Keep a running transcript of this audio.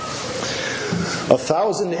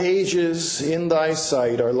1,000 ages in thy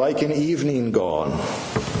sight are like an evening gone,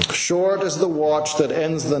 short as the watch that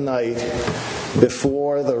ends the night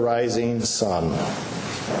before the rising sun.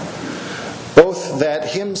 Both that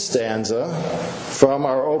hymn stanza from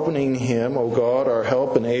our opening hymn, O God, our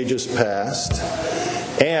help in ages past,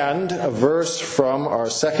 and a verse from our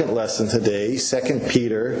second lesson today, 2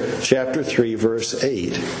 Peter chapter 3, verse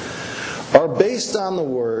 8, are based on the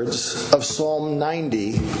words of Psalm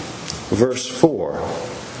 90, verse 4.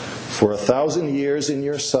 For 1,000 years in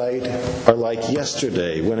your sight are like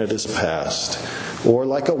yesterday when it is past, or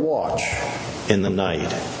like a watch in the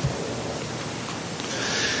night.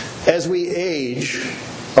 As we age,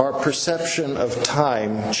 our perception of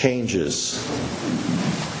time changes.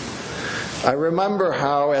 I remember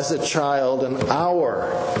how, as a child, an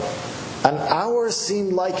hour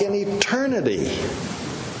seemed like an eternity,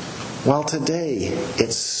 while today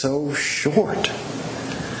it's so short.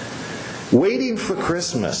 Waiting for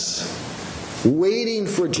Christmas, waiting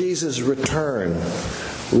for Jesus' return,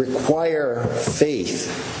 require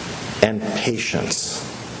faith and patience.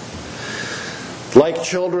 Like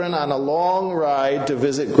children on a long ride to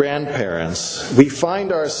visit grandparents, we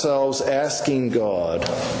find ourselves asking God,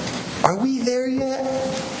 "Are we there yet?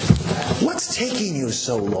 What's taking you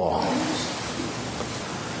so long?"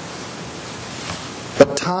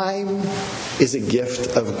 But time is a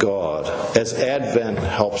gift of God, as Advent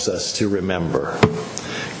helps us to remember.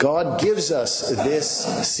 God gives us this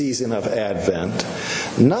season of Advent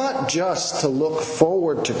not just to look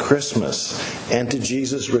forward to Christmas and to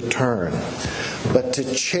Jesus' return, but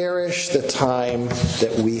to cherish the time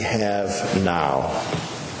that we have now.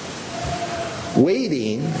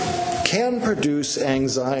 Waiting can produce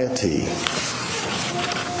anxiety,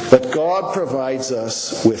 but God provides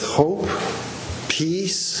us with hope,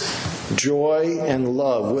 peace, joy, and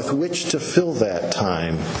love with which to fill that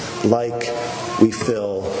time like we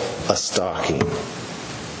fill a stocking.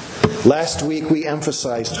 Last week we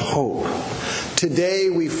emphasized hope. Today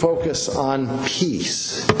we focus on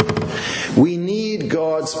peace. We need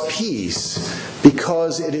God's peace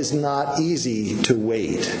because it is not easy to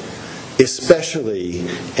wait, especially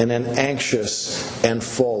in an anxious and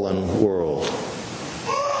fallen world.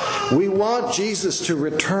 We want Jesus to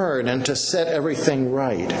return and to set everything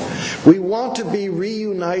right. We want to be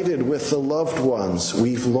reunited with the loved ones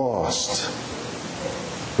we've lost.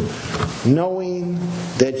 Knowing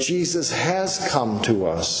that Jesus has come to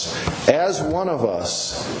us as one of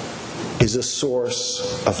us is a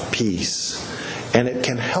source of peace, and it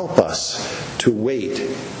can help us to wait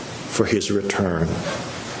for his return.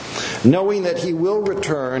 Knowing that he will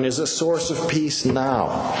return is a source of peace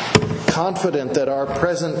now, confident that our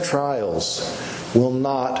present trials will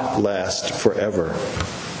not last forever.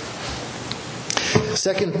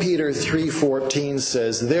 2 Peter 3:14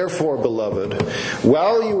 says, "Therefore, beloved,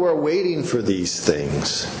 while you are waiting for these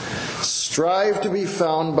things, strive to be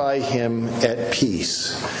found by him at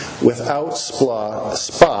peace, without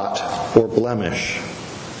spot or blemish."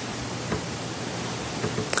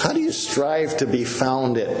 How do you strive to be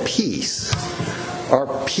found at peace? Are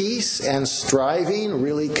peace and striving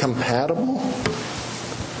really compatible?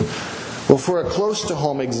 Well, for a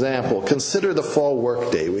close-to-home example, consider the fall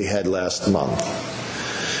workday we had last month.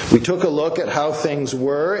 We took a look at how things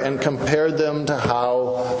were and compared them to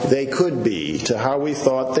how they could be, to how we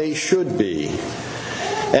thought they should be.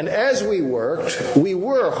 And as we worked, we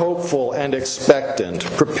were hopeful and expectant,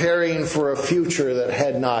 preparing for a future that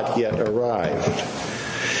had not yet arrived.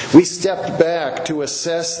 We stepped back to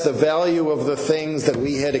assess the value of the things that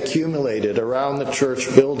we had accumulated around the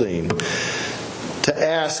church building, to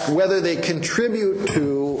ask whether they contribute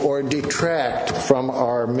to or detract from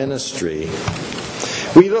our ministry.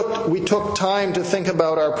 We took time to think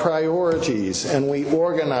about our priorities, and we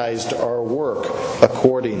organized our work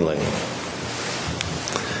accordingly.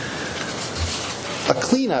 A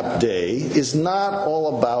cleanup day is not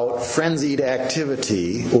all about frenzied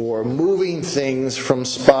activity or moving things from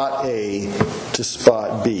spot A to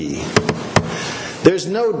spot B. There's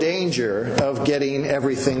no danger of getting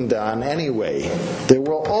everything done anyway. There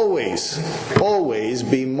will always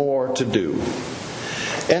be more to do.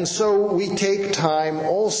 And so we take time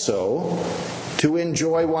also to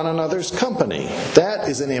enjoy one another's company. That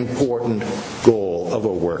is an important goal of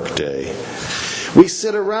a workday. We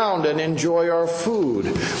sit around and enjoy our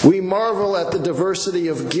food. We marvel at the diversity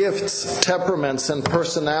of gifts, temperaments, and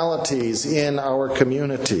personalities in our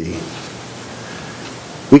community.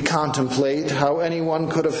 We contemplate how anyone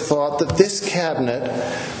could have thought that this cabinet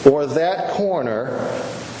or that corner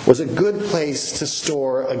was a good place to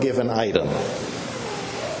store a given item.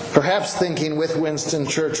 Perhaps thinking with Winston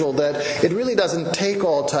Churchill that it really doesn't take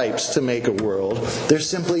all types to make a world. There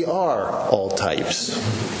simply are all types.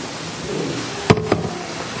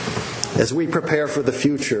 As we prepare for the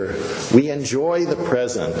future, we enjoy the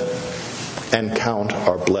present and count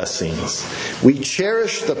our blessings. We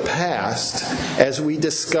cherish the past as we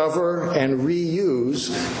discover and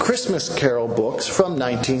reuse Christmas carol books from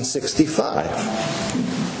 1965.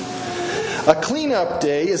 A cleanup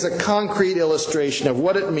day is a concrete illustration of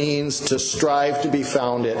what it means to strive to be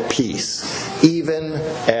found at peace, even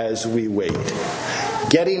as we wait.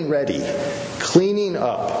 Getting ready, cleaning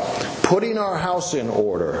up, putting our house in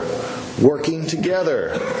order, working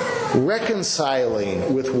together,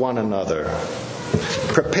 reconciling with one another,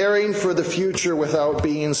 preparing for the future without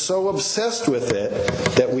being so obsessed with it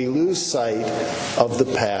that we lose sight of the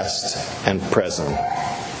past and present.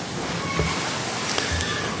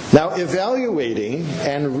 Now, evaluating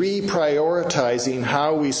and reprioritizing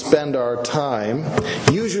how we spend our time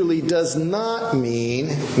usually does not mean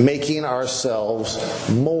making ourselves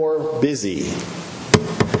more busy.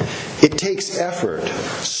 It takes effort,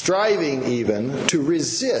 striving even to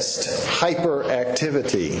resist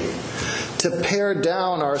hyperactivity, to pare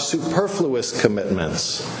down our superfluous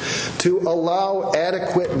commitments, to allow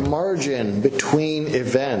adequate margin between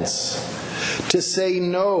events, to say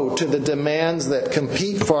no to the demands that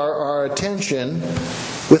compete for our attention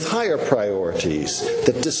with higher priorities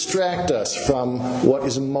that distract us from what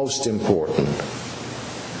is most important.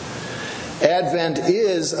 Advent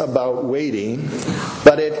is about waiting,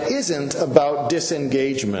 but it isn't about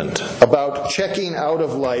disengagement, about checking out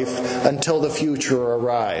of life until the future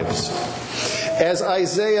arrives. As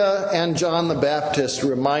Isaiah and John the Baptist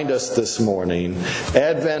remind us this morning,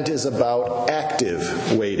 Advent is about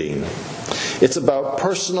active waiting. It's about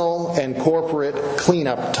personal and corporate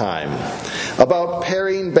cleanup time, about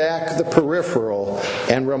paring back the peripheral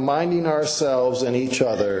and reminding ourselves and each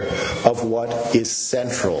other of what is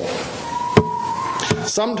central.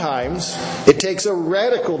 Sometimes it takes a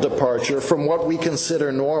radical departure from what we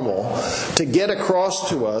consider normal to get across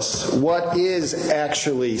to us what is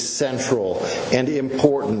actually central and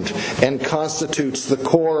important and constitutes the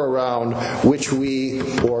core around which we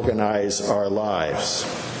organize our lives.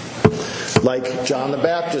 Like John the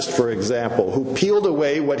Baptist, for example, who peeled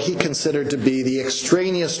away what he considered to be the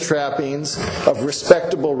extraneous trappings of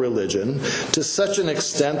respectable religion to such an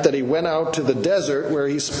extent that he went out to the desert where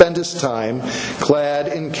he spent his time clad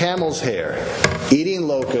in camel's hair, eating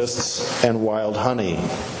locusts and wild honey.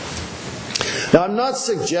 Now, I'm not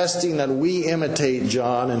suggesting that we imitate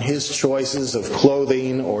John in his choices of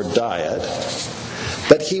clothing or diet,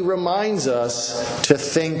 but he reminds us to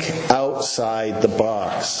think outside the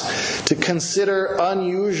box, to consider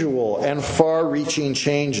unusual and far-reaching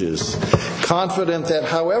changes, confident that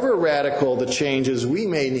however radical the changes we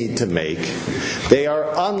may need to make, they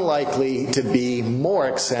are unlikely to be more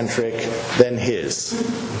eccentric than his.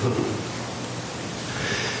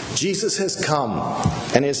 Jesus has come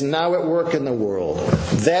and is now at work in the world.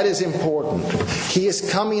 That is important. He is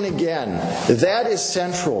coming again. That is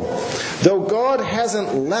central. Though God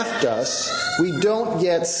hasn't left us, we don't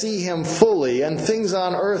yet see him fully, and things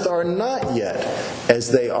on earth are not yet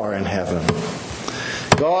as they are in heaven.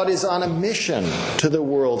 God is on a mission to the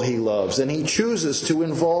world he loves, and he chooses to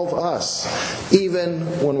involve us, even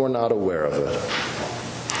when we're not aware of it.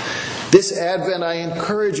 This Advent, I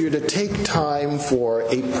encourage you to take time for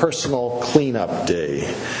a personal cleanup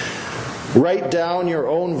day. Write down your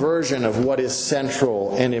own version of what is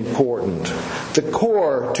central and important, the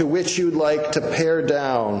core to which you'd like to pare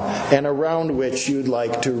down and around which you'd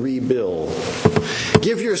like to rebuild.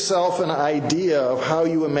 Give yourself an idea of how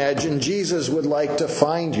you imagine Jesus would like to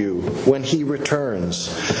find you when he returns,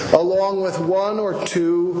 along with one or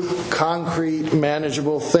two concrete,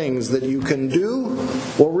 manageable things that you can do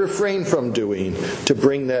or refrain from doing to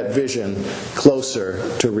bring that vision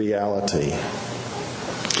closer to reality.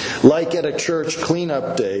 Like at a church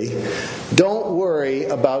cleanup day, don't worry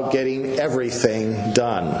about getting everything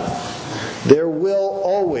done. There will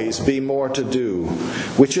always be more to do,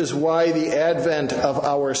 which is why the advent of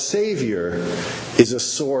our Savior is a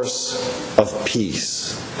source of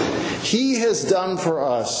peace. He has done for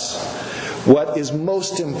us what is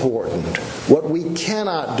most important, what we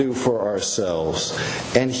cannot do for ourselves,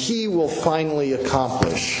 and he will finally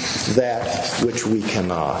accomplish that which we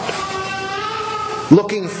cannot.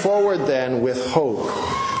 Looking forward then with hope,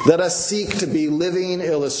 let us seek to be living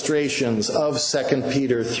illustrations of 2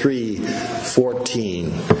 Peter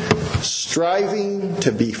 3:14, striving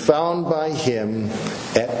to be found by him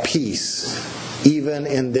at peace, even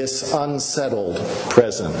in this unsettled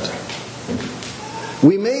present.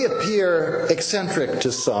 We may appear eccentric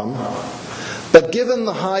to some, but given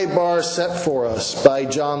the high bar set for us by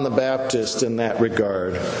John the Baptist in that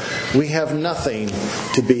regard, we have nothing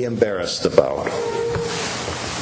to be embarrassed about.